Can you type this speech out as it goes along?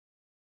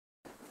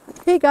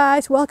Hey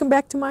guys, welcome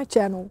back to my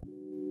channel.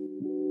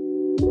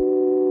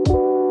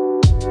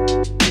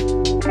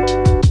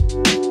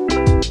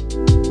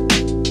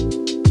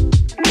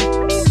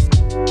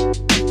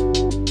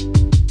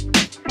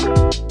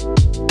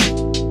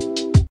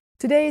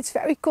 Today it's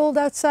very cold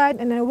outside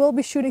and I will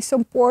be shooting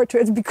some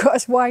portraits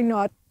because why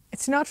not?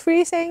 It's not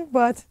freezing,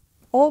 but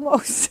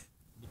almost.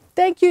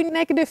 Thank you,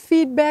 negative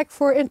feedback,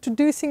 for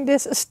introducing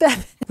this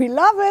aesthetic. We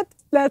love it.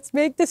 Let's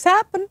make this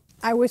happen.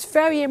 I was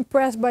very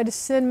impressed by the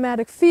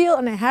cinematic feel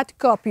and I had to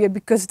copy it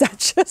because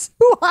that's just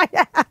who I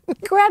am.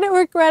 Credit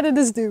where credit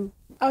is due.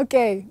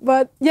 Okay,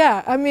 but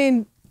yeah, I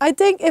mean, I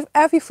think if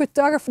every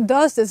photographer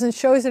does this and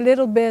shows a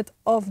little bit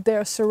of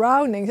their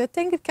surroundings, I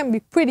think it can be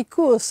pretty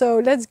cool. So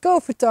let's go,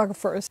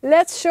 photographers.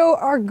 Let's show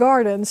our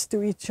gardens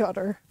to each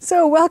other.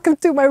 So welcome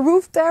to my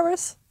roof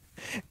terrace.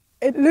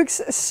 It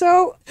looks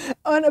so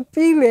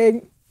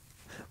unappealing,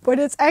 but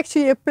it's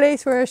actually a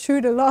place where I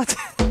shoot a lot.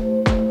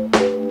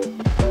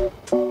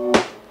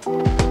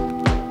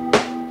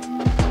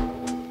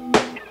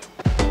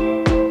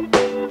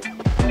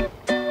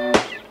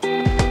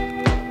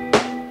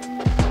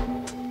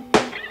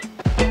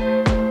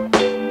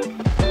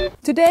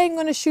 Today I'm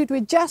going to shoot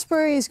with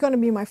Jasper. He's going to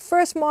be my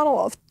first model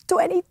of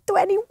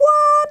 2021.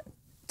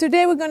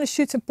 Today we're going to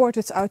shoot some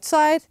portraits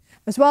outside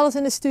as well as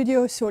in the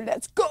studio, so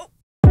let's go!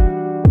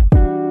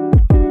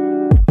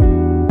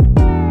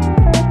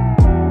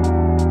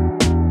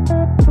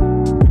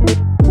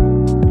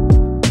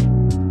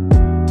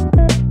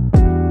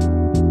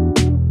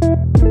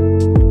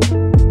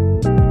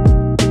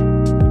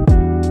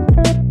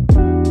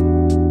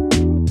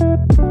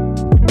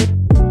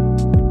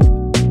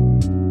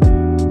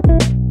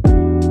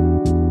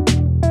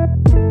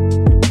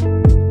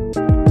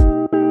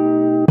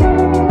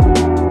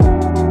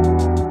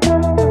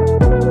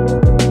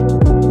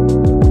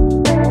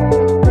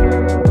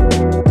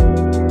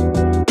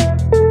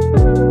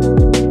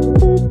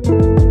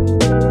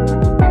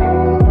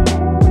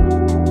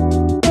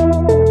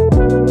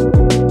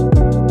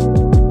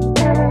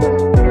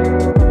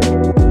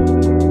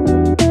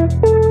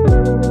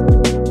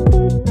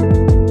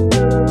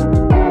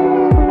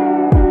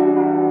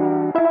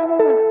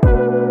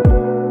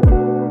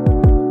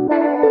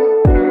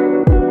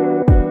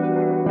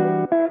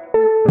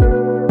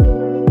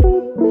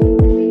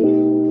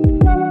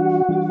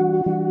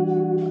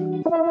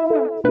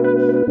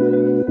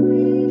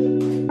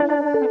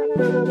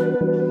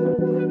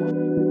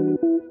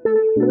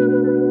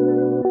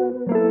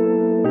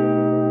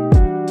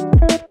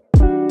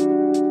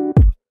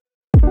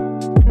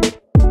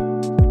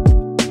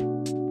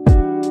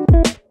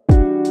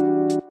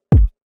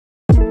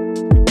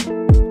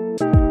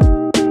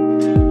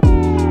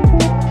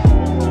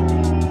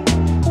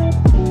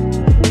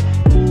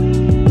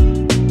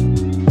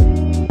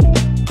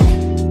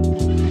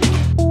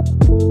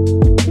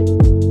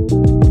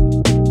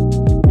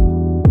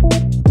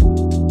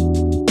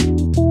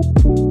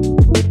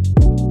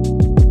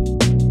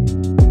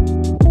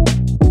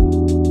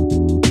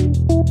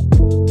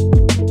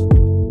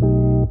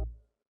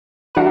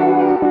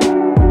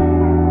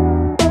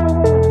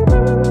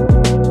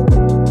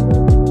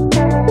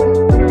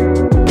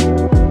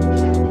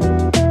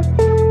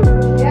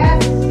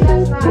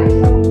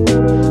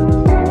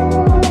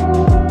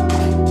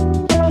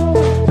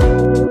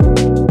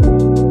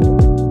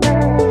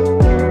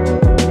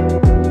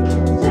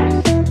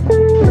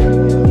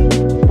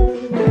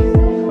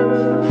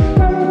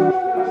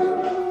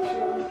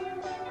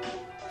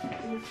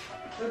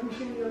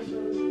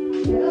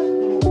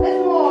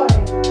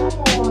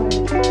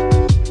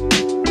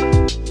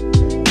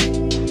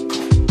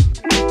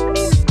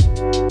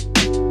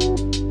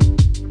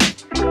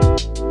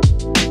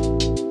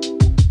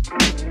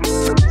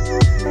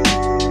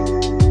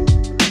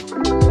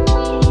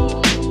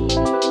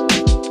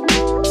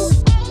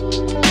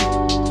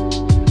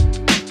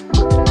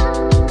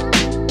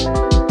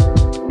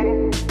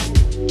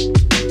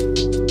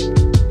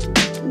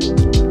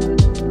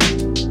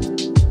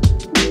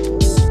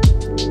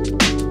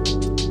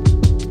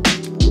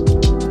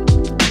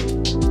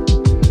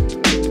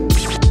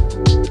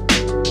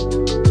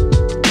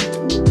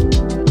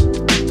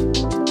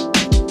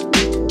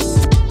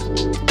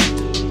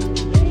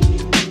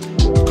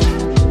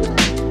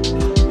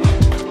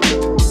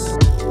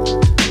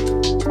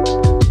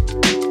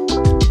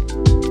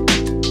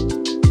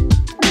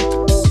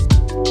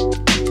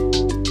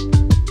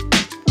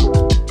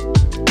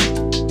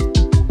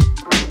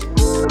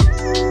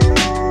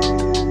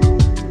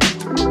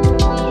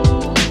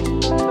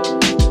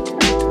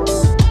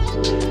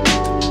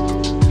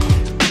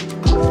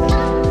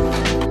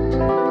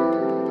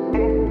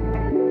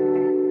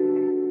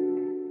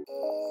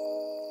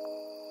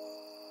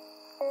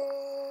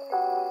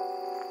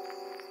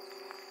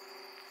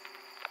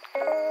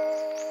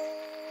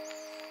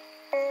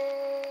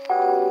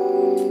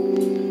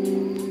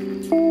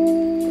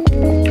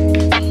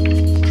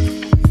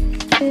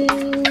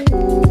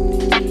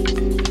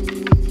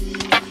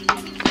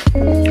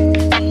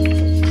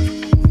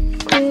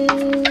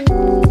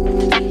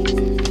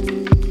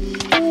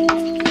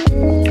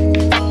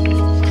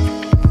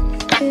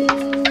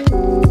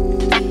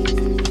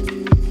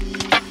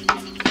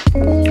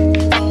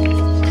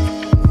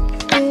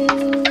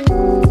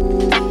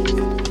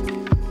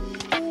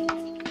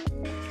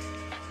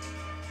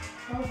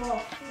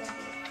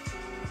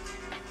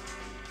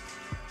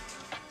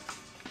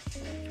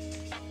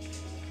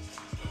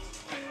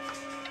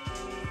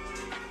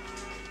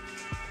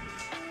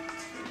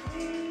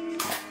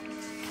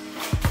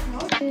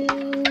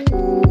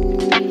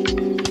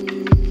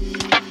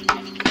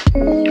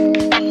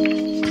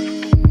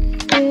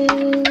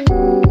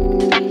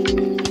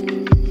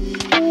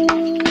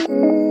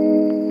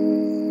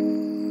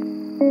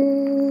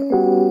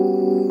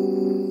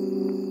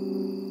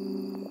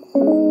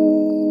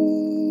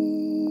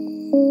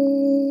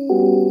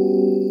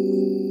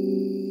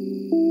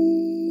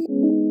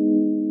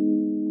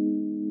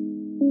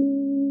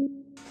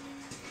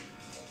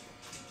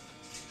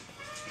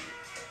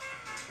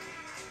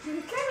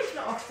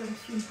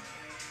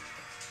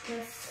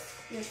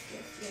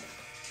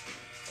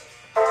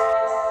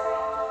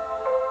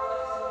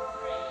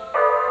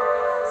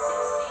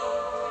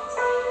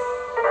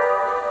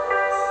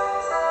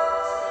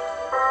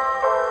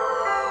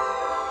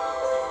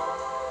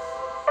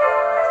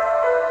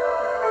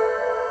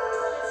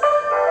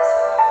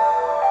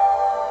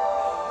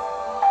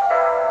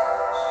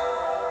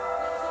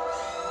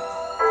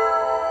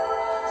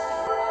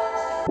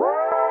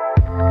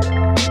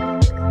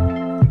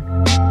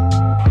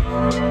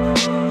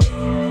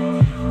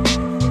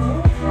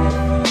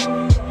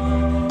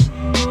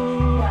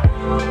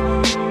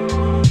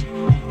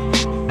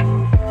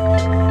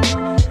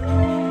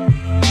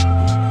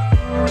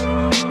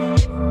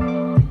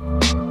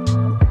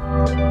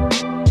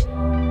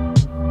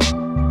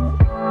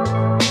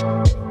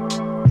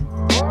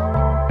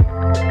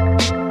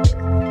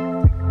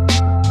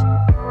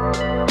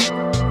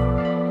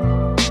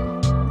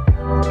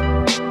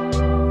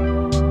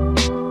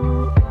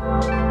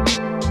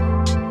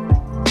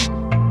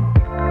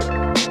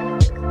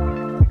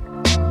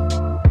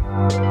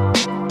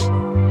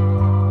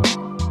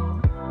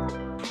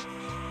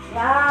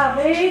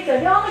 beter.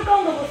 De andere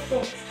kant op het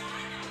stond.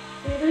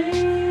 3,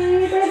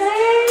 2,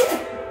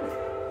 3.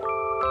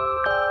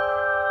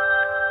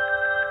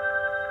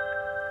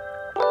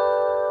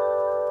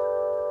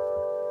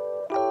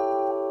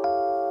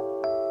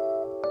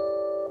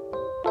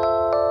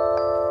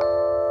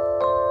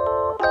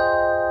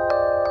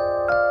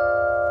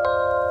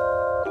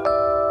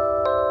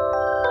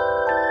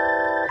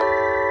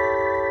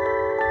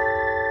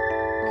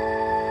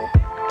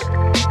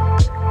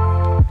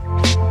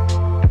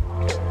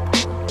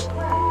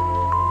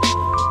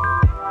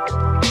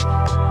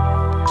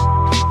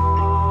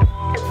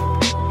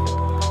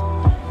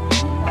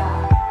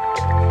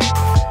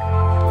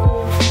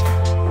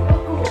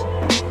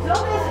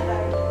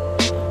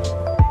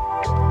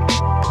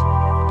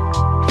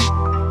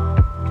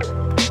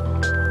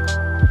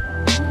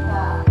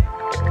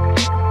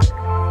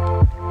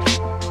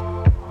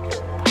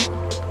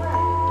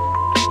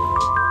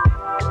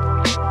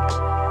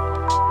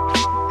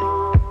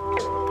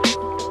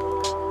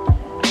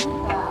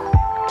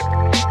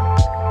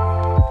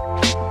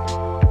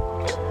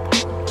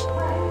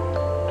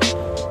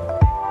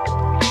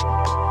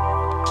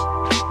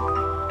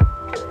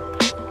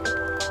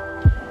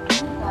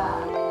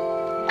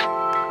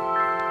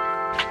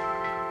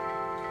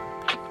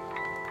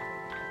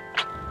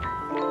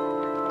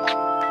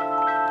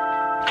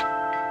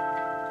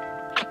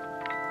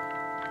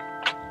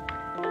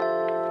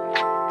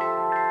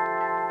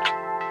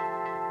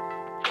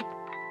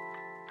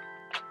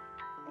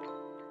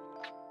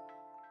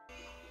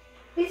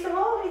 Iets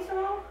omhoog, iets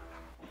omhoog.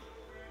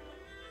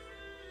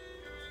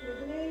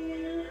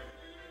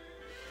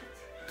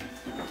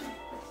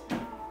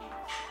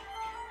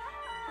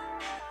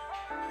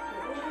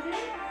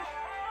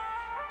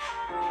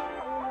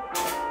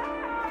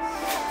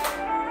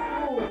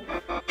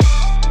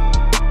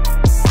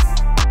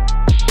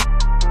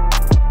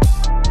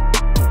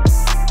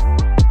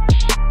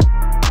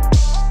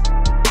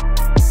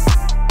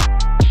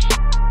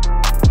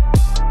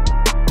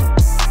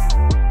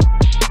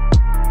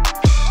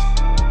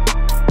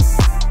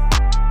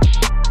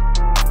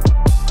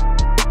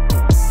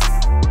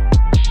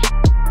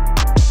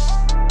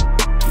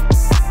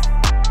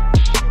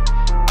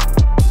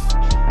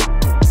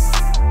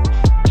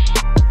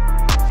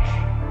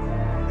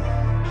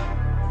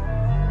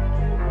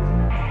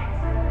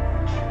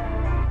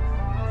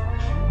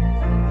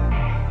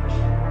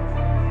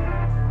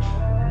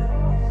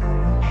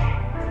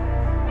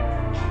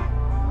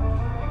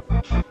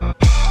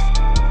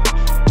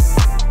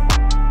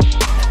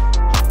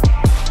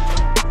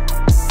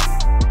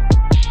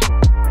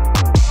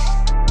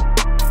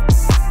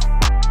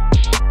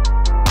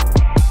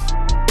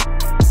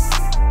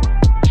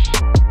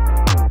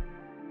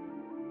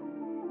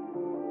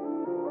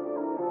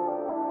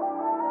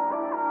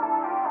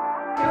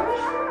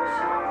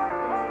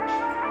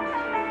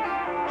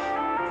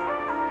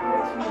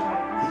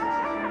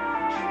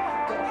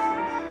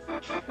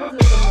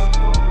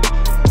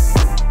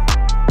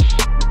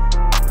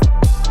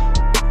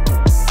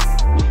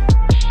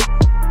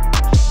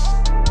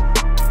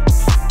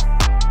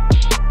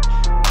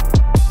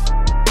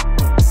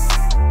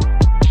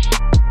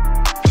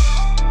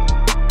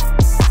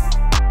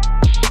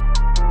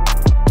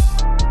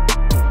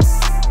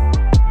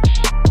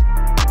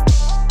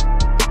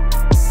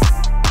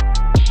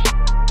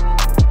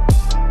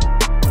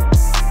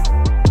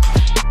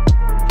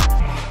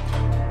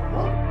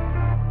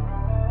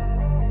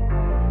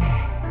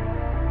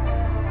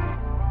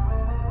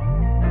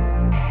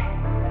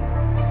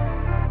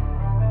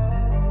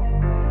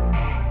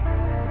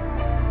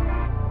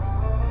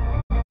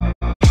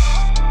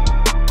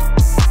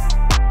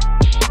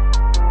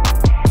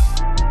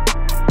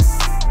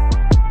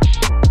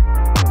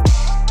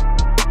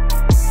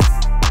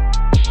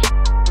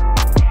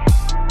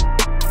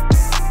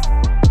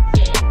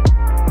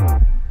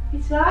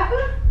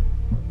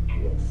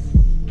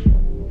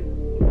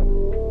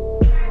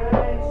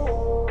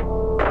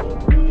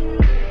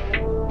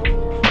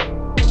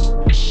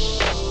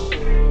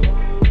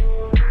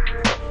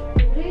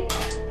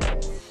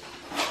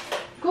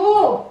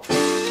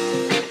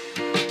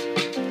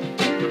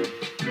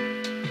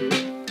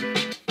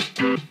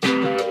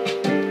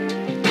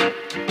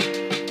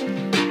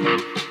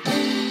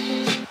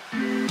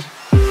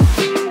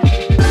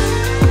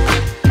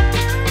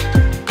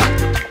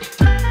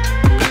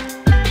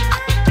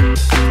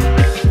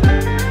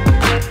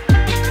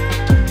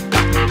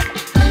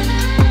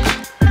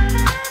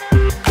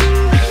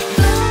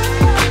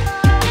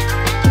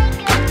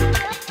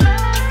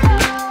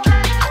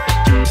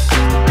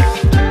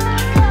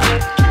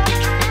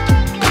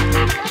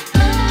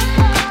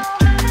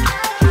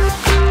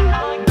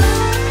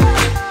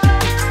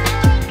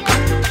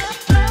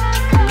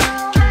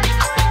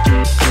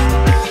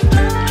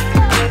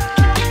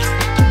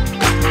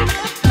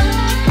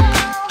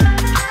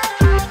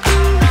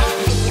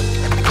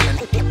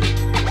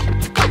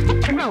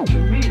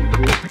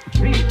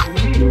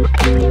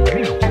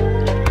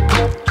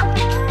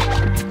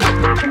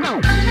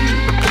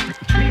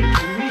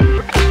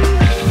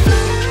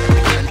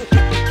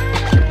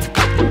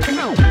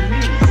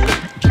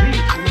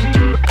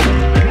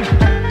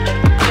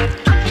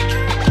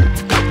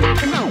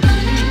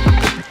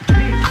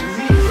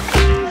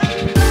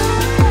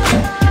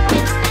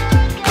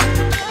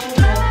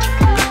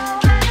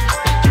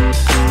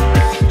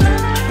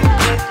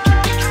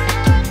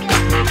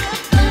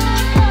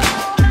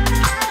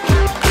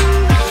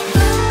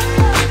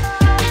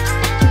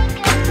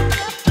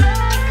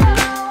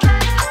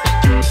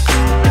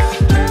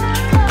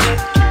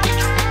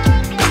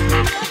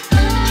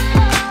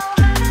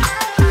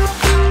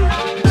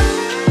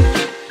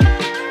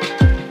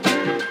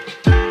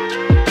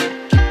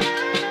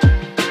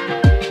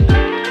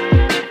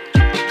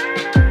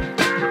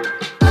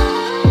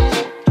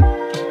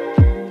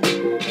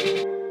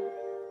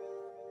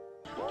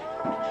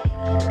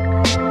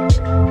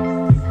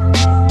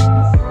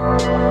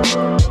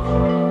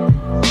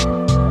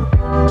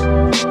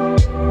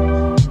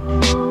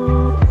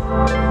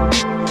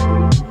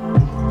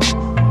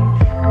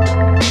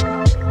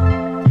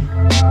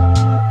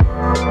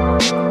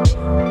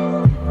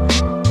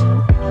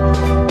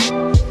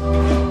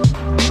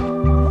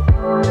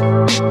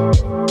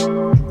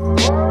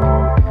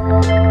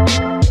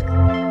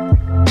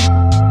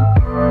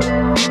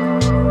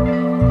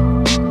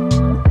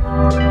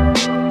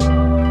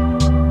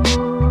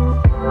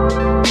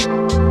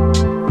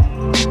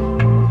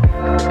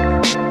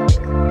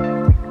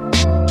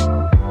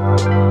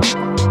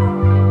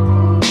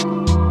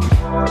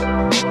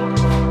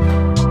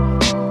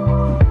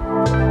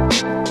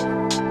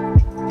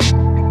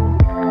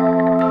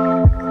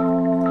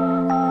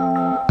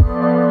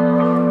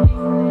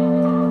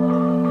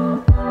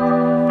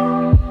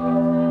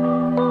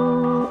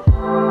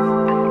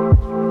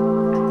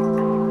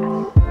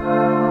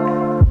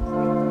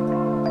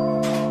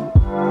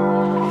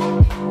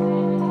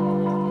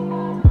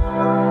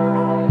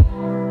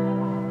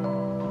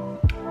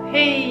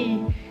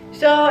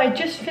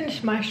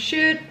 finished my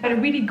shoot. Had a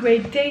really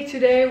great day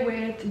today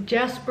with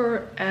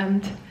Jasper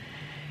and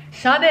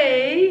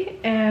Sade.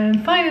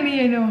 And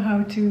finally I know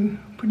how to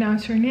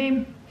pronounce her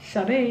name,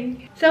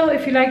 Sade. So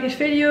if you like this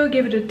video,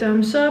 give it a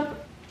thumbs up.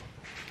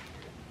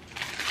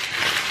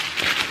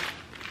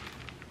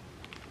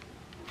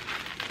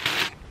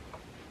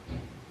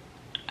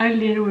 I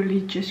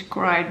literally just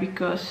cried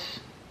because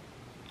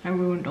I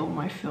ruined all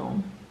my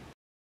film.